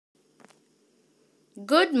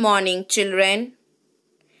Good morning, children.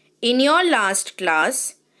 In your last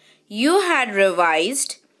class, you had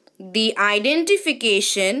revised the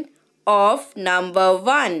identification of number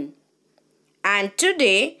 1. And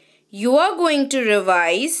today, you are going to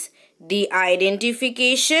revise the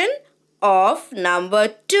identification of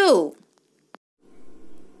number 2.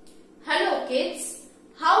 Hello kids,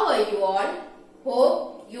 how are you all?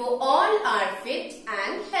 Hope you all are fit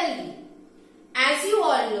and healthy. As you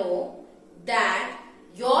all know that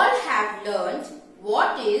you all have learned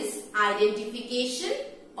what is identification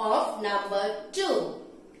of number 2.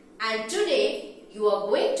 And today you are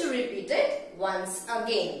going to repeat it once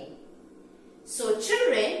again. So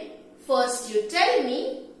children, first you tell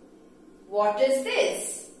me, what is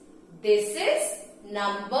this? This is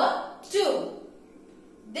number 2.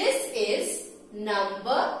 This is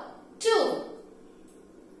number 2.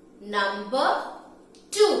 Number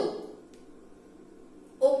 2.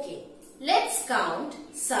 Okay, let's count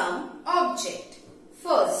some object.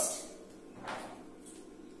 First,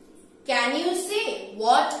 can you say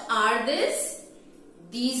what are these?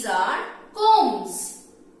 These are combs.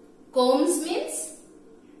 Combs means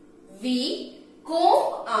we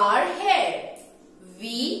comb our hair.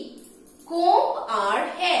 We comb our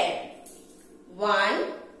hair. 1,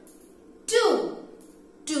 2.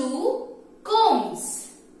 2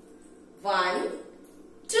 combs. 1,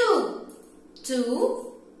 2.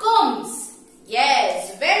 2 combs.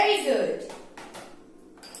 Yes, very good.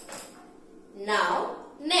 Now,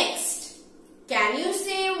 next. Can you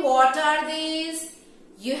say what are these?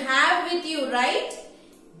 You have with you, right?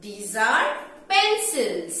 These are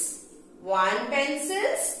pencils. 1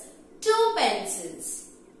 pencils, 2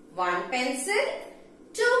 pencils. 1 pencil,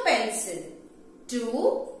 2 pencil.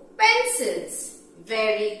 2 pencils.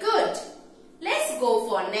 Very good. Let's go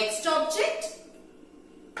for next object.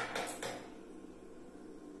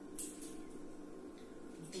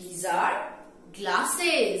 These are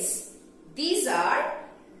glasses. These are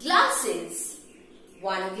glasses.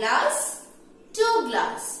 1 glass, 2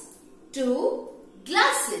 glass. 2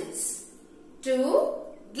 glasses. 2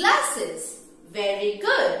 glasses. Very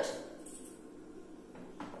good.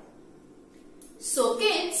 So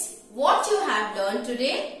kids, what you have learned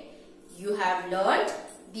today? You have learned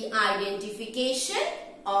the identification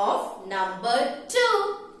of number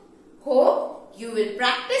 2. Hope you will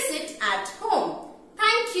practice